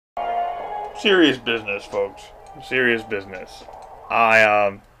Serious business, folks. Serious business.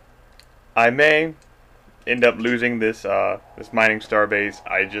 I may end up losing this this mining starbase.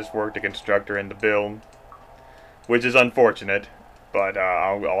 I just worked a constructor in the build, which is unfortunate, but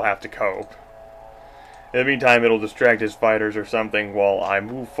I'll have to cope. In the meantime, it'll distract his fighters or something while I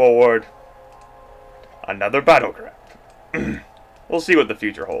move forward. Another battlecraft. We'll see what the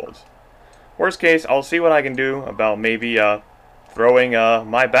future holds. Worst case, I'll see what I can do about maybe throwing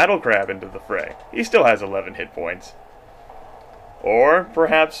my battlecrab into the fray. He still has 11 hit points. Or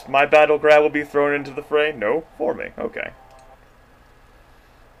perhaps my battlecrab will be thrown into the fray. No, for me. Okay.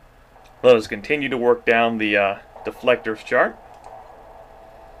 Let us continue to work down the deflectors chart.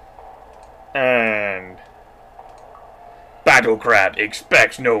 And battlecrab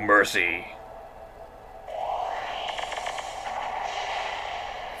expects no mercy.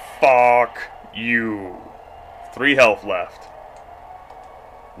 Fuck you. 3 health left.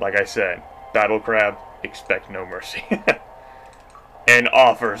 Like I said, battlecrab expects no mercy. And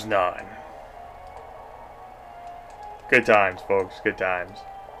offers none. Good times, folks. Good times.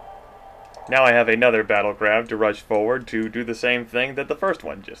 Now I have another battlecrab to rush forward to do the same thing that the first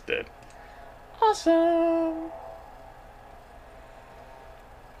one just did. Awesome!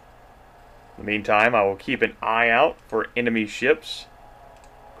 In the meantime, I will keep an eye out for enemy ships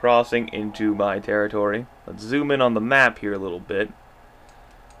crossing into my territory. Let's zoom in on the map here a little bit.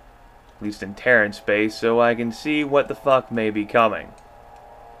 At least in Terran space, so I can see what the fuck may be coming.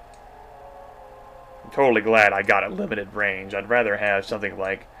 I'm totally glad I got a limited range. I'd rather have something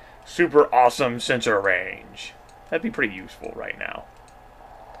like super awesome sensor range. That'd be pretty useful right now.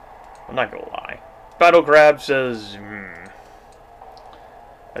 I'm not gonna lie. Battlecrab says,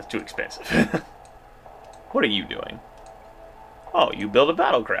 that's too expensive. What are you doing? Oh, you build a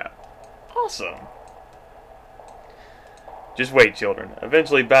battlecrab. Awesome. Just wait, children.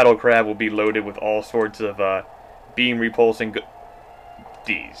 Eventually, battlecrab will be loaded with all sorts of beam repulsing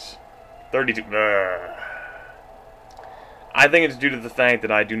D's. 32. I think it's due to the fact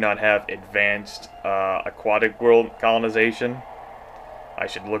that I do not have advanced aquatic world colonization. I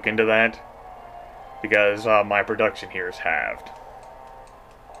should look into that, because my production here is halved.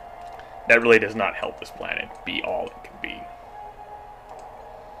 That really does not help this planet be all it can be.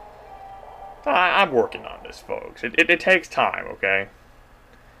 I'm working on this, folks. It takes time, okay?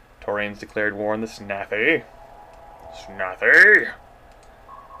 Taurians declared war on the Snathi. Snathi!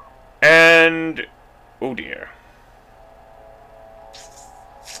 And... oh dear.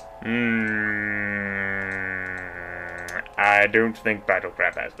 I don't think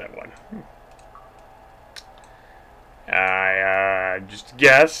battlecrab has that one. I just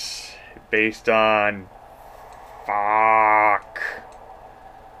guess, based on... fuck.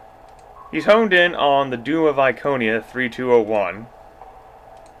 He's honed in on the Doom of Iconia 3201.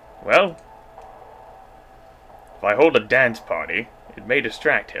 Well, if I hold a dance party, it may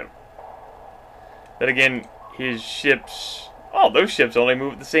distract him. Then again, his ships... oh, those ships only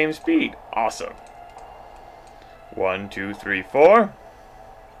move at the same speed. Awesome. 1, 2, 3, 4.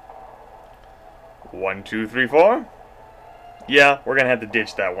 1, 2, 3, 4. Yeah, we're gonna have to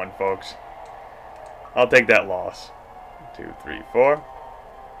ditch that one, folks. I'll take that loss. 2, 3, 4.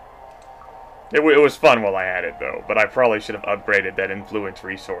 It was fun while I had it, though, but I probably should have upgraded that influence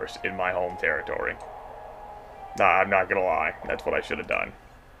resource in my home territory. Nah, I'm not gonna lie. That's what I should have done.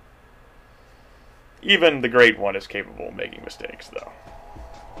 Even the Great One is capable of making mistakes, though.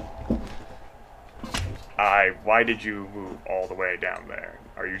 Why did you move all the way down there?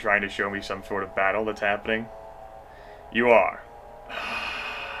 Are you trying to show me some sort of battle that's happening? You are.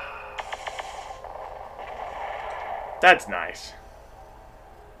 That's nice.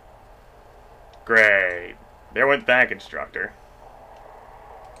 Great. There went that constructor.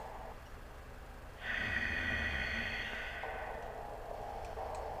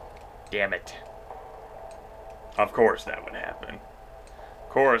 Damn it. Of course that would happen. Of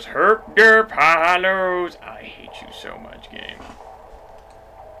course, herp derp hollows. I hate you so much, game.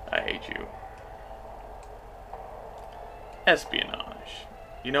 I hate you. Espionage.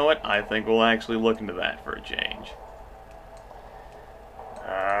 You know what? I think we'll actually look into that for a change.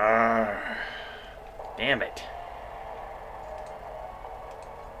 Damn it.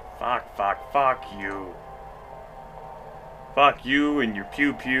 Fuck you. Fuck you and your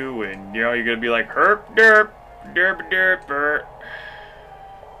pew-pew, and you know, you're gonna be like, herp derp, derp derp.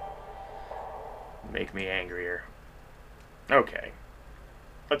 Make me angrier. Okay.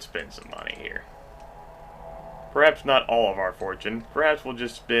 Let's spend some money here. Perhaps not all of our fortune. Perhaps we'll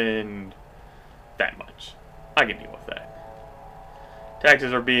just spend that much. I can deal with that.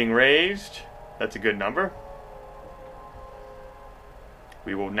 Taxes are being raised. That's a good number.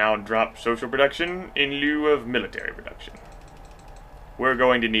 We will now drop social production in lieu of military production. We're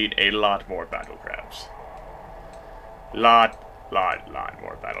going to need a lot more battle crabs. Lot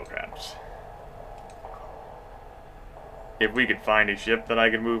more battle crabs. If we could find a ship that I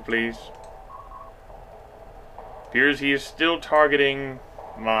could move, please. Appears he is still targeting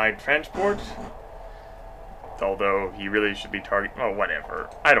my transport. Although he really should be targeting... Oh, whatever.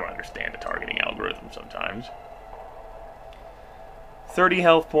 I don't understand the targeting algorithm sometimes. 30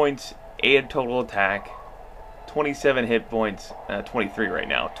 health points, 8 total attack, 27 hit points, 23 right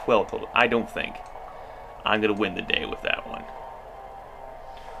now, 12 total. I don't think I'm going to win the day with that one.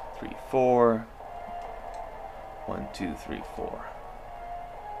 3, 4. 1, 2, 3, 4.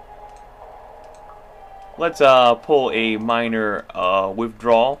 Let's pull a minor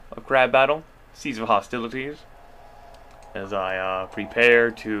withdrawal of Crab Battle, Cease of Hostilities, as I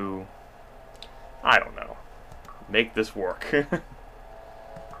prepare to, I don't know, make this work.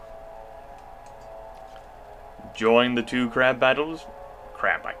 Join the 2 crab battles?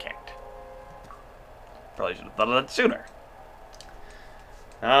 Crap, I can't. Probably should have thought of that sooner.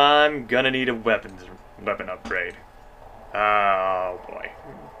 I'm gonna need a weapon upgrade. Oh boy.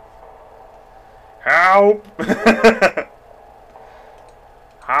 Help!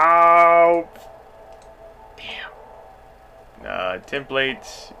 Help! Damn.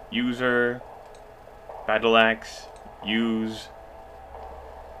 Templates, user, battle axe, use,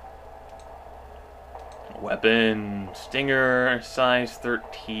 weapon, stinger, size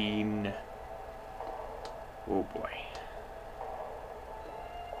 13. Oh boy.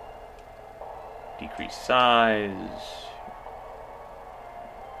 Decrease size.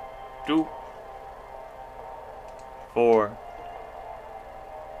 2, 4,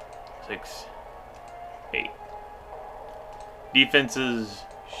 6, 8. Defenses,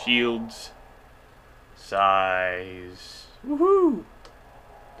 shields, size. Woohoo!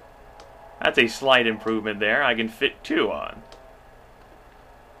 That's a slight improvement there. I can fit 2 on.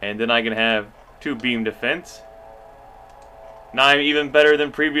 And then I can have 2 beam defense. Now I'm even better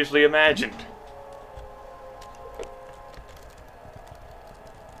than previously imagined.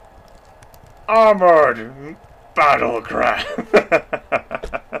 Armored battle crab.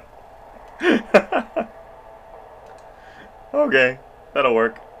 Okay, that'll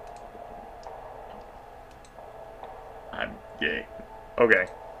work. I'm gay. Okay.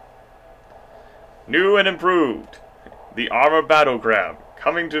 New and improved. The Armored Battle Crab,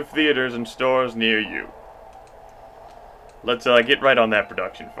 coming to theaters and stores near you. Let's get right on that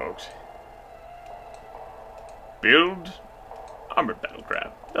production, folks. Build Armored Battle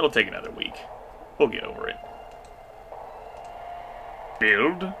Crab. That'll take another week. We'll get over it.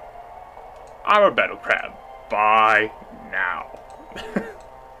 Build Armored Battle Crab. Buy now.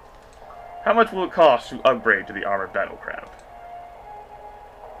 How much will it cost to upgrade to the Armored Battle Crab?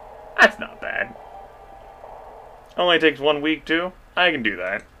 That's not bad. Only takes 1 week too. I can do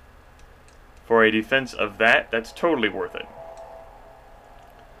that. For a defense of that, that's totally worth it.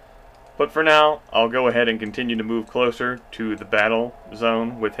 But for now, I'll go ahead and continue to move closer to the battle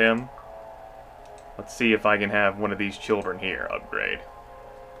zone with him. Let's see if I can have one of these children here upgrade.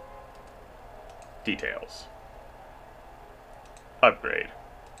 Details. Upgrade.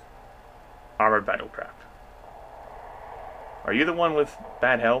 Armored Battle Crab. Are you the one with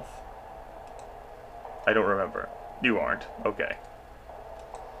bad health? I don't remember. You aren't. Okay.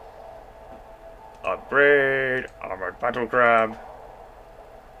 Upgrade. Armored Battle Crab.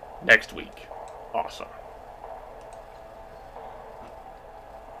 Next week. Awesome.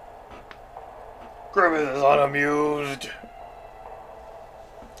 Grimith is unamused.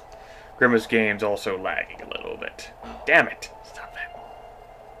 Grimith's game's also lagging a little bit. Damn it. Stop that.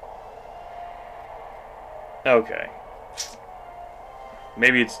 Okay.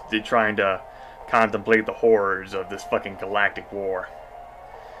 Maybe it's trying to contemplate the horrors of this fucking galactic war.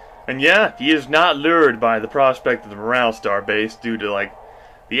 And yeah, he is not lured by the prospect of the Morale Star base due to, like,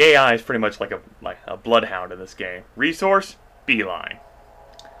 the AI is pretty much like a bloodhound in this game. Resource? Beeline.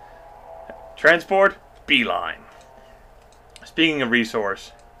 Transport? Beeline. Speaking of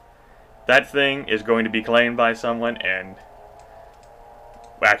resource, that thing is going to be claimed by someone and...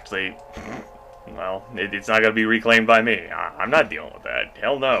 Actually, well, it's not going to be reclaimed by me. I'm not dealing with that.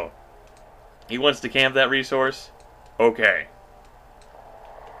 Hell no. He wants to camp that resource? Okay.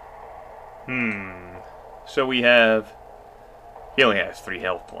 So we have... He only has 3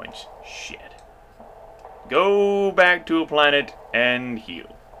 health points. Shit. Go back to a planet and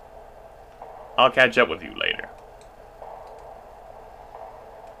heal. I'll catch up with you later.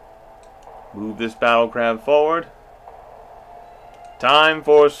 Move this battle crab forward. Time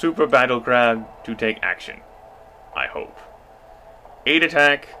for Super Battle Crab to take action. I hope. 8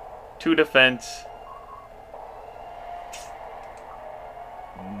 attack, 2 defense.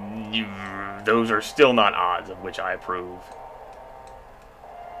 Those are still not odds of which I approve.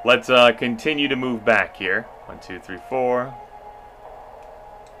 Let's continue to move back here. 1, 2, 3, 4.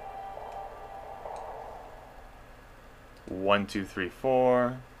 1, 2, 3,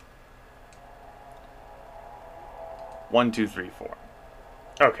 4. 1, 2, 3, 4.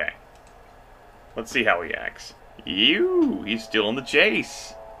 Okay. Let's see how he acts. He's still in the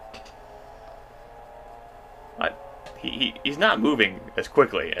chase. He's not moving as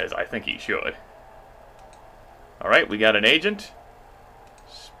quickly as I think he should. Alright, we got an agent.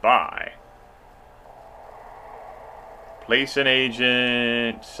 Spy. Place an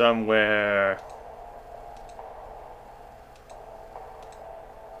agent somewhere.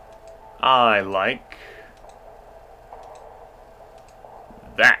 I like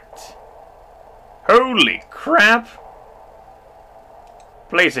that. Holy crap!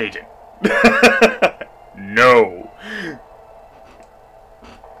 Place agent. No.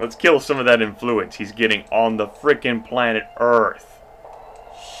 Let's kill some of that influence he's getting on the frickin' planet Earth.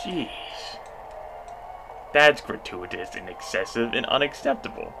 Jeez. That's gratuitous and excessive and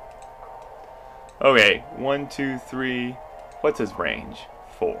unacceptable. Okay, 1, 2, 3. What's his range?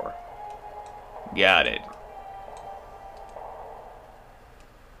 4. Got it.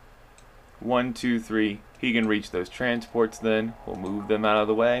 1, 2, 3. He can reach those transports then. We'll move them out of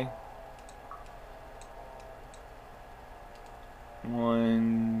the way.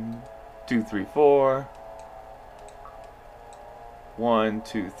 1, 2, 3, 4. 1,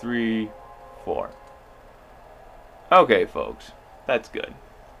 2, 3, 4. Okay, folks. That's good.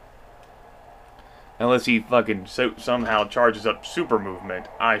 Unless he fucking somehow charges up super movement,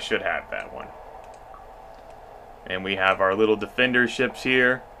 I should have that one. And we have our little defender ships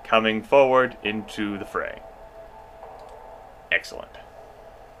here coming forward into the fray. Excellent.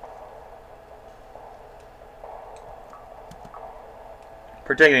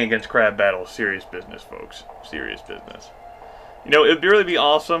 Protecting against crab battles, serious business, folks. Serious business. You know, it would really be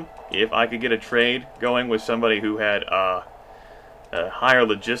awesome if I could get a trade going with somebody who had a higher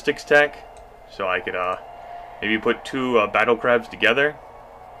logistics tech, so I could maybe put 2 battle crabs together.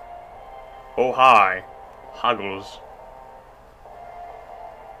 Oh hi, Hoggles.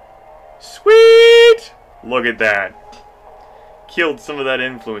 Sweet! Look at that. Killed some of that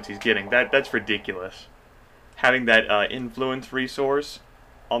influence he's getting. That's ridiculous. Having that influence resource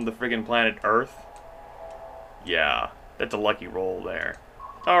on the friggin' planet Earth. Yeah, that's a lucky roll there.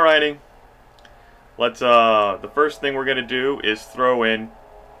 Alrighty. Let's, the first thing we're gonna do is throw in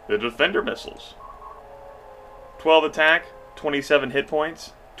the defender missiles. 12 attack, 27 hit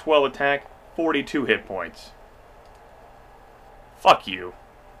points. 12 attack, 42 hit points. Fuck you.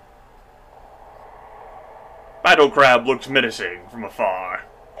 Battle Crab looks menacing from afar.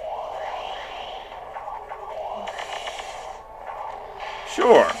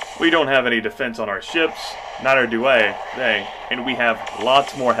 Sure, we don't have any defense on our ships, neither do they, and we have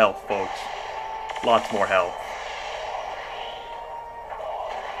lots more health, folks. Lots more health.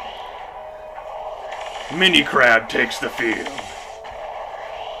 Mini Crab takes the field.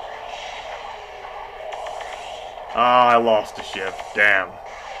 Ah, I lost a ship, damn.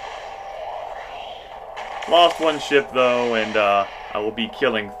 Lost 1 ship though, and I will be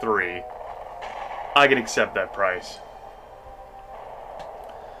killing 3. I can accept that price.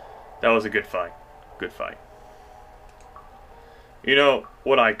 That was a good fight. Good fight. You know,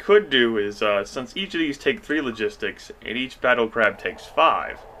 what I could do is, since each of these take 3 logistics, and each battle crab takes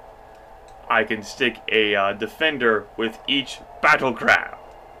 5, I can stick a defender with each battle crab.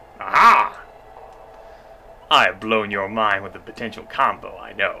 Aha! I have blown your mind with a potential combo,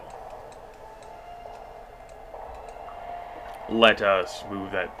 I know. Let us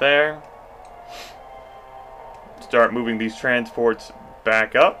move that there. Start moving these transports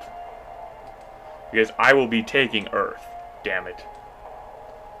back up. Because I will be taking Earth. Damn it.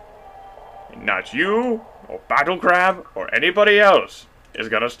 And not you, or Battle Crab, or anybody else is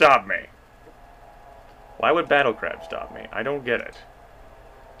gonna stop me. Why would Battle Crab stop me? I don't get it.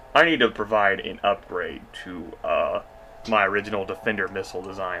 I need to provide an upgrade to my original Defender missile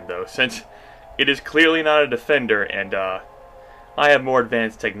design, though, since it is clearly not a Defender, and I have more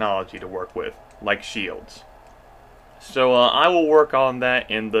advanced technology to work with, like shields. So I will work on that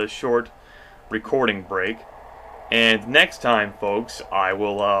in the short recording break, and next time, folks, I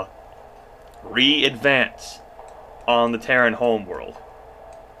will re-advance on the Terran homeworld,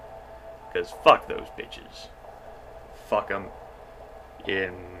 because fuck those bitches. Fuck them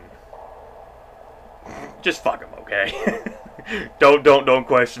in... Just fuck them, okay? Don't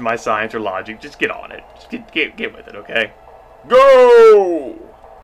question my science or logic. Just get on it. Just get with it, okay? Go!